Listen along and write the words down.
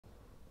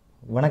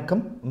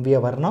வணக்கம் we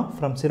are Varnaa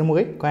from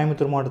Sirumugai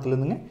Coimbatore மாவட்டத்துல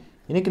இருந்துங்க.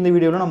 இன்னைக்கு இந்த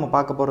வீடியோல நம்ம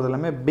பார்க்க போறது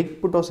எல்லாமே பிக்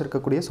புட்டாஸ்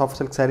இருக்கக்கூடிய soft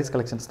silk sarees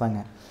collections தாங்க.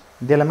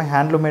 இது எல்லாமே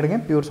handloom மேடுங்க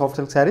pure soft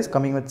silk sarees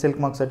coming with silk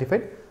mark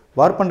certified.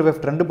 warp and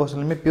weft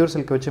 2% pure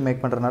silk வச்சு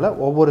மேக் பண்றனால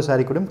ஒவ்வொரு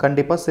saree கூடயும்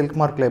கண்டிப்பா silk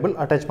mark label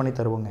attach பண்ணி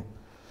தருவோங்க.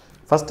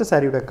 First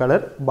saree உடைய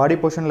கலர் body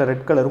portionல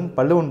red கலரும்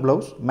பல்லு and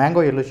blouse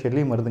mango yellow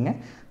ஷேட்லயும் வருதுங்க.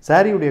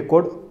 saree உடைய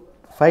code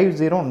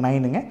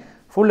 509ங்க.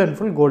 full and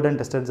full golden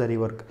tested zari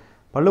work.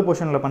 பல்லு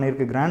போர்ஷன்ல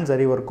பண்ணிருக்க grand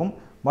zari workum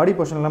body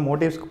portionல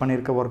motifs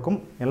பண்ணிருக்க workum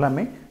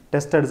எல்லாமே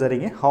tested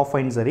zariங்க half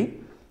fine zari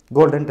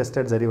golden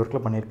tested zari workல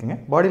பண்ணிருக்கீங்க.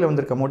 பாடில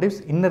வந்திருக்க motifs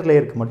inner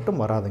layerக்கு மட்டும்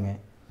வராதுங்க.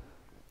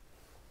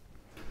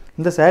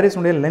 இந்த sarees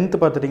உடைய length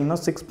பார்த்துட்டீங்கன்னா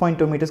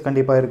 6.2 meters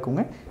கண்டிப்பா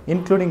இருக்குங்க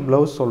including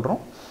blouse சொல்றோம்.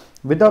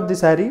 width of the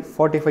saree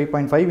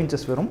 45.5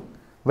 inches வரும்.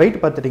 weight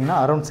பார்த்துட்டீங்கன்னா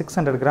around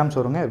 600 grams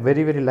வருங்க.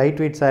 very light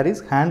weight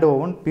sarees hand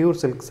woven pure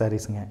silk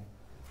sareesங்க.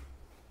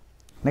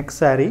 Next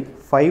saree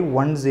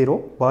 510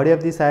 body of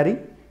the saree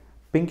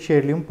pink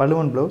shade லியும் பல்லு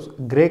and blouse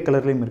grey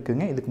color லியும்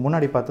இருக்குங்க. இதுக்கு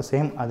முன்னாடி பார்த்த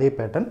சேம் அதே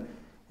பேட்டர்ன்.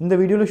 இந்த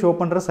வீடியோல ஷோ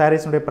பண்ற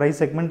sarees உடைய price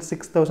segment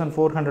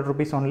 6400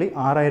 rupees only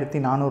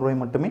 6400 ரூபாய்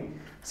மட்டுமே.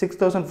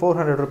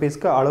 6400 rupees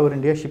க்கு all over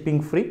India shipping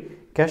free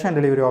cash on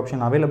delivery option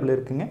available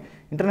இருக்குங்க.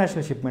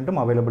 international shipment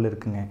available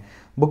இருக்குங்க.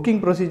 booking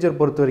procedure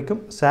பொறுத்த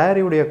வரைக்கும்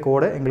saree உடைய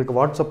கோடை எங்களுக்கு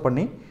வாட்ஸ்அப்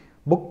பண்ணி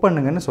புக்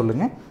பண்ணுங்கன்னு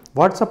சொல்லுங்க.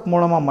 வாட்ஸ்அப்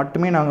மூலமா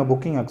மட்டுமே நாங்க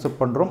புக்கிங் அக்செப்ட்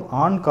பண்றோம்.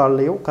 ஆன்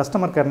கால்லையோ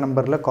கஸ்டமர் கேர்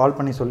நம்பர்ல கால்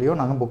பண்ணி சொல்லியோ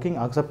நாங்க புக்கிங்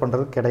அக்செப்ட்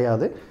பண்றது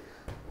கிடையாது.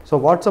 சோ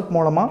வாட்ஸ்அப்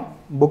மூலமா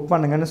புக்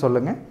பண்ணுங்கன்னு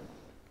சொல்லுங்க.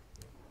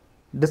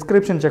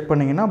 டிஸ்கிரிப்ஷன் செக்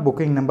பண்ணீங்கன்னா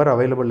புக்கிங் நம்பர்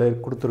அவேலபிள்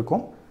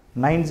கொடுத்திருக்கோம்.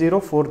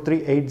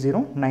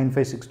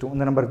 9043809562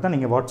 இந்த நம்பருக்கு தான்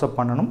நீங்க வாட்ஸ்அப்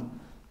பண்ணனும்.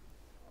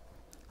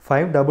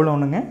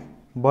 511ங்க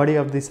body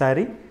of the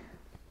saree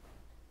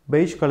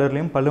beige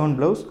கலர்லயும் பல்லு and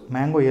blouse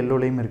mango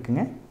yellowலயும்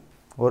இருக்குங்க.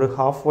 ஒரு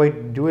half white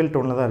dual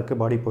toneல தான் இருக்கு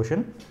பாடி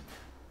portion.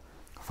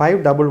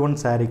 511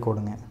 saree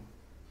கோடுங்க.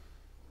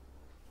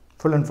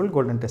 full and full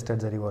golden tested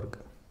zari work.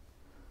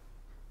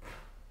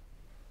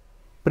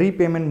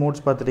 prepayment modes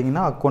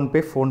பார்த்துட்டீங்கன்னா account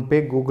pay phone pay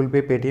google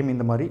pay paytm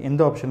இந்த மாதிரி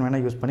எந்த ஆப்ஷன் வேணா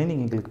யூஸ் பண்ணி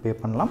நீங்க உங்களுக்கு பே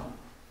பண்ணலாம்.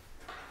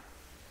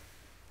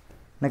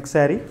 next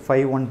saree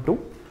 512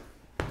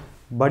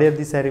 body of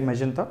the saree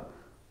magenta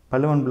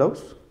pallu and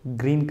blouse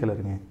green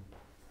கலருங்க.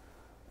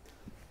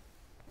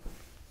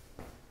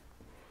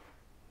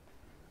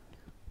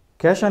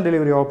 cash on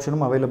delivery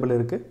ஆப்ஷனும் அவேலபிள்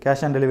இருக்கு.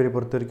 cash on delivery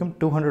பொறுத்த வரைக்கும்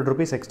 200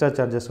 rupees extra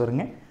charges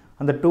வருங்க.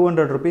 அந்த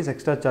 200 rupees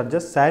extra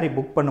charges saree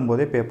book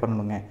பண்ணும்போதே பே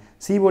பண்ணனுங்க.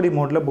 COD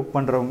மோட்ல புக்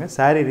பண்றவங்க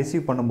saree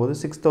ரிசீவ் பண்ணும்போது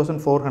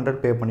 6400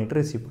 பே பண்ணிட்டு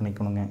ரிசீவ்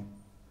பண்ணிக்கணுங்க.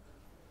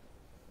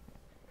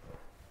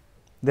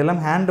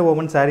 இதெல்லாம் hand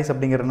woven sarees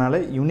அப்படிங்கறனால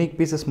யூனிக்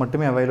பீசஸ்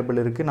மட்டுமே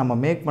அவேலபிள் இருக்கு. நம்ம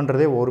மேக்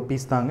பண்றதே ஒரு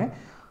பீஸ் தாங்க.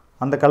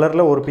 அந்த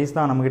கலர்ல ஒரு பீஸ்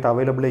தான் நமக்கிட்ட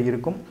அவேலபிள்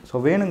இருக்கும். சோ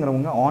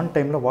வேணும்ங்கறவங்க ஆன்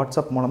டைம்ல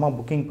வாட்ஸ்அப் மூலமா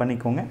புக்கிங்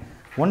பண்ணிக்கோங்க.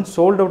 once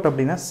sold out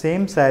அப்படினா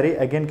சேம் saree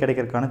again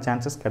கிடைக்கிறதுக்கான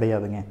chances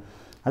கிடையாதுங்க.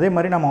 அதே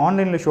மாதிரி நம்ம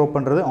ஆன்லைன்ல ஷோ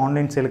பண்றது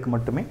ஆன்லைன் சேலுக்கு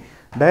மட்டுமே.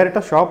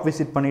 டைரக்ட்டா ஷாப்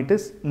விசிட் பண்ணிட்டு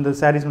இந்த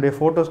sarees உடைய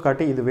போட்டோஸ்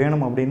காட்டி இது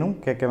வேணும் அப்படினும்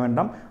கேட்க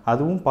வேண்டாம்.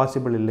 அதுவும்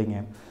பாசிபிள் இல்லைங்க.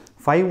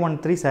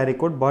 513 saree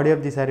code body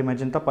of the saree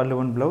magenta pallu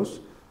and blouse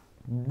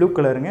blue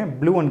கலருங்க.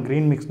 blue and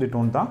green mixed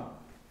tone தான்.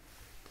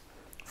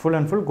 full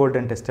and full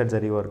golden tested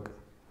zari work.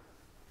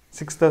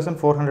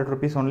 6400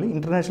 rupees only.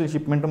 international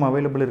shipment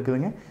available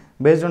இருக்குதுங்க.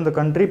 based on the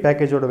country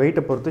package ஓட weight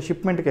பொறுத்து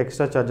shipmentக்கு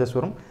extra charges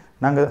வரும்.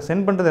 நாங்க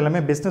send பண்றது எல்லாமே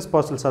business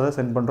parcels ஆ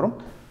send பண்றோம்.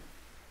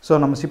 சோ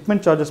நம்ம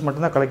shipment charges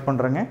மட்டும் தான் கலெக்ட்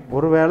பண்றோங்க.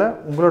 ஒருவேளை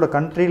உங்களோட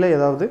countryல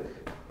ஏதாவது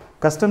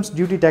customs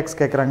duty tax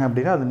கேக்குறாங்க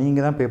அப்படினா அது நீங்க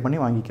தான் பே பண்ணி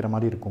வாங்கிக்கிற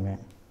மாதிரி இருக்குங்க.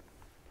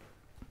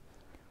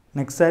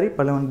 next saree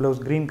pallu and blouse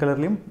green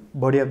கலர்லயும்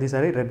body of the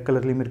saree red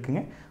கலர்லயும்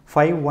இருக்குங்க.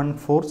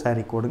 514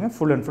 saree கோடுங்க.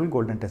 full and full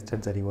golden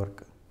tested zari work.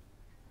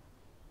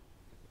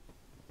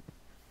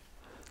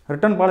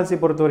 Return policy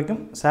பொறுத்த வரைக்கும்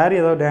saree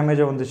ஏதாவது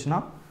டேமேஜா வந்துச்சுனா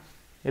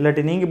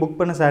இல்லாட்டி நீங்க புக்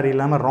பண்ண saree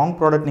இல்லாம wrong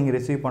product நீங்க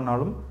ரிசீவ்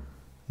பண்ணாலும்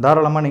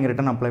தாராளமா நீங்க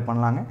ரிட்டர்ன் அப்ளை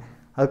பண்ணலாங்க.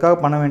 அதுக்காக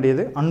பண்ண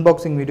வேண்டியது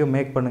unboxing வீடியோ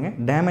மேக் பண்ணுங்க.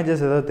 டேமேजेस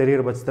ஏதாவது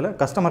தெரியற பட்சத்துல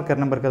கஸ்டமர்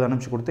கேர் நம்பருக்கு அத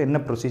அனுப்பிச்சு கொடுத்து என்ன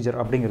ப்ரொசீஜர்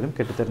அப்படிங்கறதையும்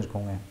கேட்டு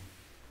தெரிஞ்சுக்கோங்க.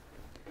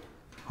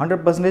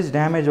 100%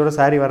 டேமேஜோட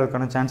saree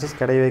வரதுக்கான chances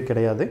கிடையவே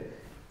கிடையாது.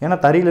 ஏனா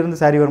தறியில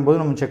இருந்து saree வரும்போது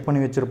நம்ம செக்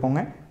பண்ணி வெச்சிருப்போங்க.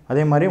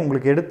 அதே மாதிரி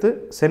உங்களுக்கு எடுத்து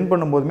சென்ட்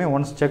பண்ணும்போதுமே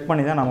once செக்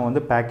பண்ணி தான் நாம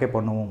வந்து பேக்கே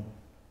பண்ணுவோம்.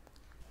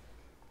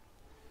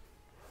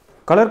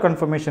 கலர்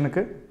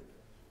கன்ஃபர்மேஷனுக்கு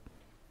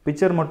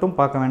பிக்சர் மட்டும்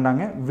பார்க்க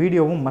வேண்டாங்க.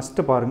 வீடியோவும் மஸ்ட்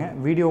பாருங்க.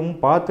 வீடியோவும்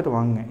பார்த்துட்டு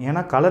வாங்குங்க.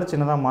 ஏனா கலர்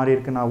சின்னதா மாறி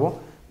இருக்குனாவோ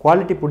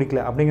குவாலிட்டி பிடிக்கல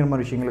அப்படிங்கிற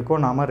மாதிரி விஷயங்களுக்கோ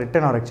நாம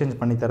ரிட்டர்ன் ஆர் எக்ஸ்சேஞ்ச்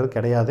பண்ணி தரது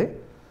கிடையாது.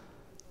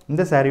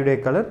 இந்த saree உடைய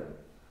colour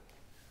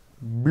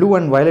blue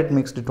and violet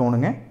mixed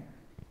toneங்க.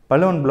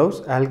 pallu and blouse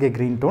algae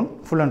green tone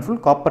full and full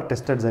copper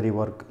tested zari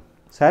work.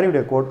 saree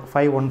உடைய code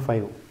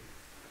 515.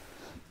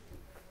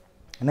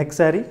 next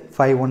saree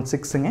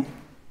 516ங்க.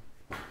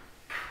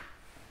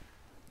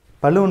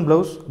 pallu and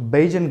blouse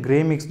beige and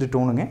grey mixed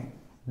toneங்க.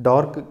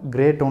 dark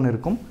grey tone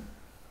இருக்கும்.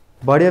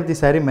 body of the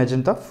saree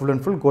magenta full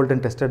and full golden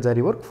tested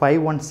zari work.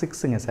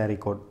 516ங்க saree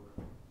code.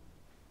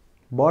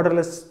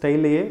 borderless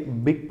ஸ்டைல்லையே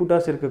big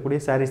புட்டாஸ் இருக்கக்கூடிய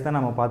sarees தான்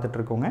நாம பார்த்துட்டு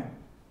இருக்கோங்க.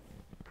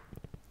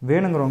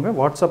 வேணும்ங்கறவங்க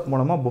WhatsApp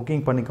மூலமா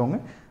booking பண்ணிக்கோங்க.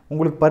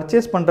 உங்களுக்கு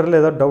purchase பண்றதுல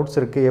ஏதாவது டவுட்ஸ்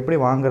இருக்கு, எப்படி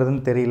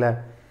வாங்குறதுன்னு தெரியல,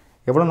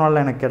 எவ்வளோ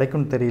நாளில் எனக்கு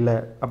கிடைக்கும்னு தெரியல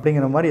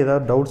அப்படிங்கிற மாதிரி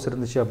ஏதாவது டவுட்ஸ்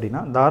இருந்துச்சு அப்படின்னா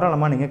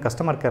தாராளமாக நீங்கள்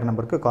கஸ்டமர் கேர்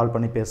நம்பருக்கு கால்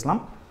பண்ணி பேசலாம்.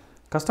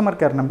 கஸ்டமர்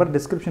கேர் நம்பர்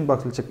டிஸ்கிரிப்ஷன்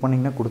பாக்ஸில் செக்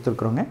பண்ணிங்கன்னா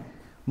கொடுத்துருக்குறோங்க.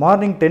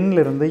 மார்னிங்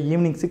 10லேருந்து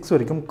ஈவினிங் 6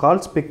 வரைக்கும்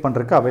கால்ஸ் பிக்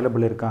பண்ணுறதுக்கு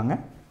அவைலபிள் இருக்காங்க.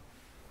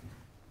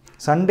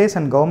 சண்டேஸ்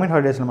அண்ட் கவர்மெண்ட்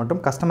ஹாலிடேஸில் மட்டும்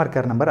கஸ்டமர்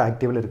கேர் நம்பர்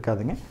ஆக்டிவில்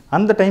இருக்காதுங்க.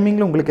 அந்த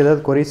டைமிங்கில் உங்களுக்கு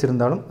ஏதாவது கொரிஸ்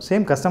இருந்தாலும்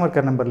சேம் கஸ்டமர்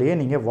கேர் நம்பர்லேயே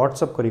நீங்கள்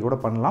வாட்ஸ்அப் கொரி கூட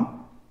பண்ணலாம்.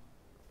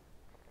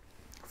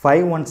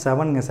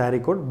 517ங்க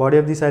sari code. Body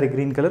of the sari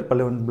green colour,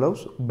 பல்லு அண்ட்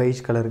ப்ளவுஸ்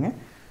பெய்ஜ் கலருங்க.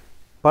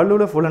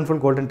 பல்லுவில் full and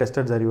full golden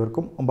tested zari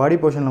இருக்கும். பாடி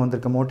போர்ஷனில்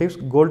வந்திருக்க மோட்டிவ்ஸ்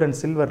கோல்ட் அண்ட்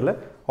சில்வரில்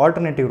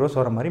ஆல்டர்னேட்டிவ் ரோஸ்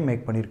வர மாதிரி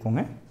make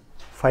பண்ணியிருக்கோங்க.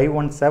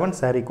 517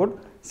 sari code.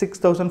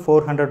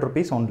 6400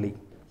 rupees only.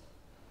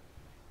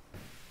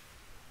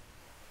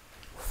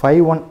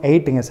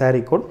 518ங்க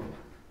sari code.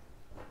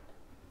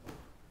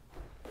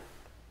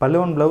 பல்லு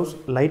and blouse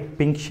light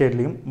pink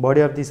ஷேட்லேயும்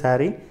body of the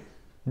sari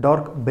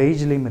dark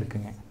பெய்ஜ்லேயும்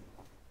இருக்குங்க.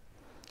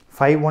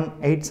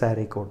 518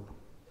 சாரீ கோட்.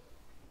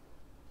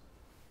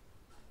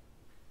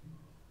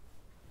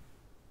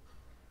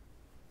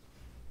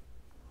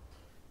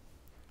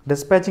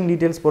 டிஸ்பேச்சிங்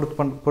டீட்டெயில்ஸ்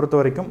பொறுத்த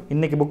வரைக்கும்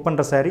இன்றைக்கி புக்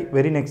பண்ணுற சாரீ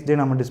வெரி நெக்ஸ்ட் டே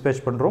நம்ம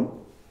டிஸ்பேச் பண்ணுறோம்.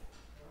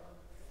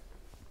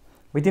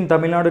 Within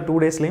Tamil Nadu 2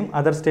 டேஸ்லேயும்,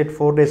 other state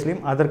 4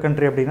 டேஸ்லேயும், other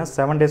country அப்படின்னா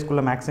 7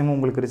 டேஸ்க்குள்ளே மேக்ஸிமம்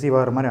உங்களுக்கு ரிசீவ்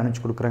ஆகிற மாதிரி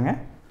அனுப்பிச்சி கொடுக்குறேங்க.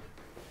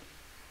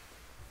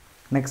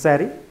 Next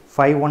sari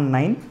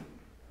 519.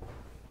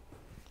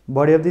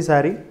 Body of the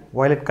sari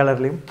violet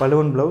கலர்லேயும் பல்லு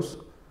அண்ட் ப்ளவுஸ்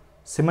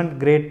சிமெண்ட்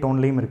கிரே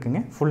டோன்லேயும்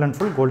இருக்குங்க. Full and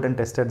full golden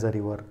tested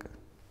zari work.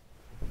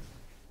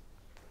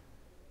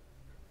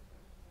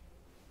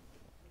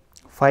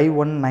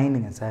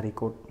 519ங்க sari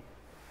code.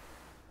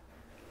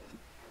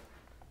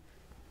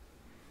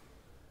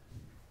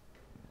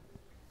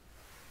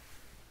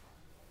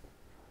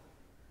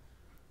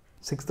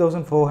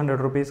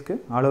 ₹6,400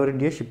 all over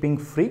India shipping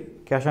free.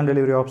 Cash on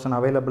delivery option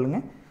அவைலபிளுங்க.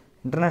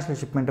 International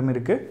ஷிப்மெண்ட்டும்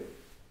இருக்குது.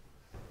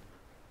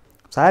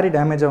 சாரீ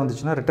டேமேஜாக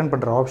வந்துச்சுன்னா ரிட்டர்ன்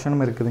பண்ணுற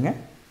ஆப்ஷனும் இருக்குதுங்க.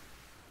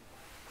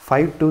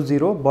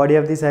 520 body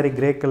of the sari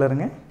grey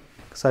கலருங்க,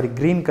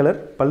 க்ரீன் கலர்,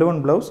 பல்லு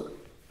and blouse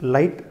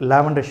light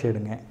lavender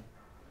ஷேடுங்க.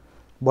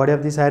 Body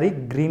of the sari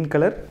green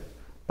colour,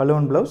 பல்லு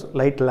and blouse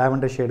light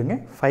lavender ஷேடுங்க.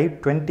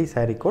 520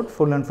 sari code.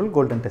 Full and full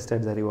golden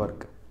tested zari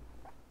work.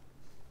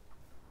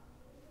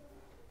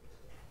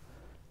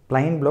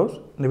 Plain blouse.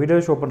 இந்த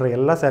வீடியோவில் ஷோ பண்ணுற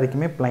எல்லா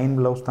சாரீக்குமே ப்ளைன்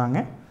ப்ளவுஸ் தாங்க.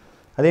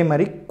 அதே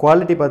மாதிரி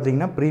குவாலிட்டி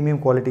பார்த்தீங்கன்னா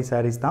ப்ரீமியம் குவாலிட்டி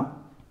சாரீஸ் தான்.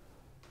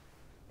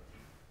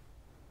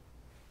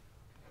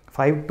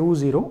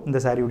 520 இந்த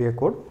சாரியுடைய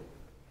code.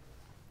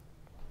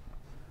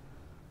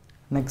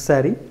 Next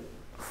sari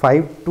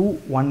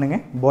 521ங்க.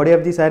 Body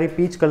of the sari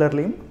beach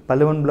கலர்லேயும்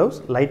பல்லு அண்ட் ப்ளவுஸ்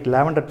லைட்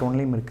லாவெண்டர்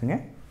டோன்லேயும் இருக்குங்க.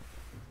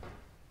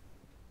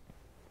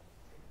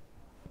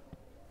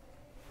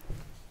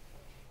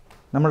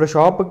 நம்மளோட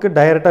ஷாப்புக்கு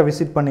டைரெக்டாக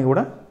விசிட் பண்ணி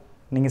கூட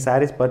நீங்கள்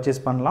சாரீஸ்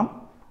பர்ச்சேஸ் பண்ணலாம்.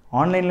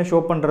 ஆன்லைனில் ஷோ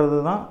பண்ணுறது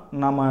தான்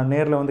நம்ம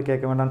நேரில் வந்து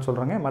கேட்க வேண்டாம்னு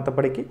சொல்கிறோங்க.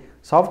 மற்றபடிக்கு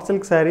soft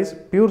silk saris,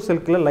 pure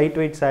சில்கில் light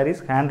weight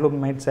saris, handloom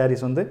mat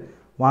saris வந்து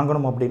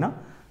வாங்கணும் அப்படின்னா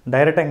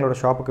டைரெக்டாக எங்களோட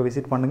ஷாப்புக்கு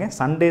விசிட் பண்ணுங்கள்.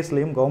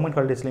 சண்டேஸ்லேயும் கவர்மெண்ட்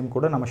ஹாலிடேஸ்லேயும்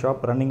கூட நம்ம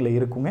ஷாப் ரன்னிங்கில்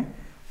இருக்குங்க.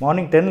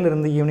 மார்னிங்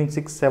 10லேருந்து ஈவினிங்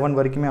 6-7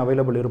 வரைக்குமே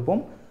அவைலபிள்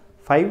இருப்போம்.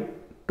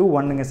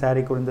 521ங்க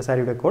சாரீ கோட். இந்த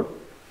சாரியோட code.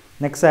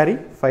 Next sari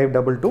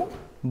 522.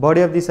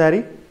 Body of the sari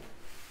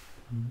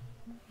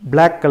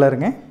black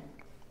கலருங்க.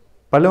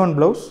 பல்லு and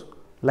blouse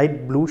light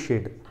blue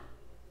shade,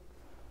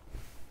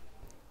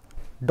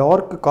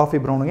 dark coffee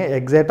ப்ரௌனுங்க.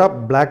 எக்ஸாக்டாக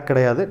பிளாக்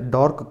கிடையாது,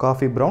 dark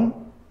coffee brown.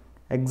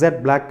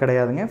 Exact black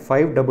கிடையாதுங்க.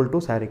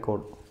 522 sari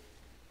code.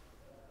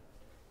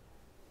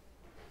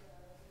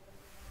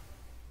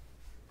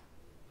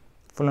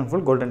 Full and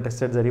full golden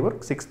tested zari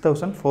work.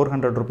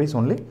 6400 rupees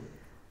only.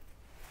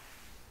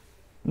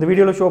 இந்த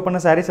வீடியோவில் ஷோ பண்ண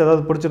சாரீஸ்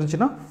ஏதாவது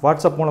பிடிச்சிருந்துச்சுன்னா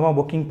வாட்ஸ்அப் மூலமாக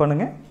புக்கிங்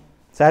பண்ணுங்கள்.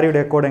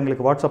 சாரியுடைய கோட்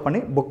எங்களுக்கு வாட்ஸ்அப் பண்ணி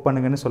புக்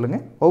பண்ணுங்கன்னு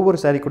சொல்லுங்கள். ஒவ்வொரு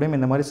சாரீ கூடயும்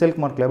இந்த மாதிரி சில்க்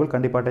மார்க் லேபிள்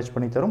கண்டிப்பாக அட்டாச்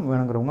பண்ணி தரும்.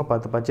 வேணுங்கிறவங்க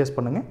பார்த்து பர்ச்சேஸ்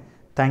பண்ணுங்கள்.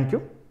 தேங்க்யூ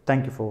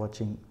ஃபார்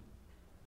வாட்சிங்.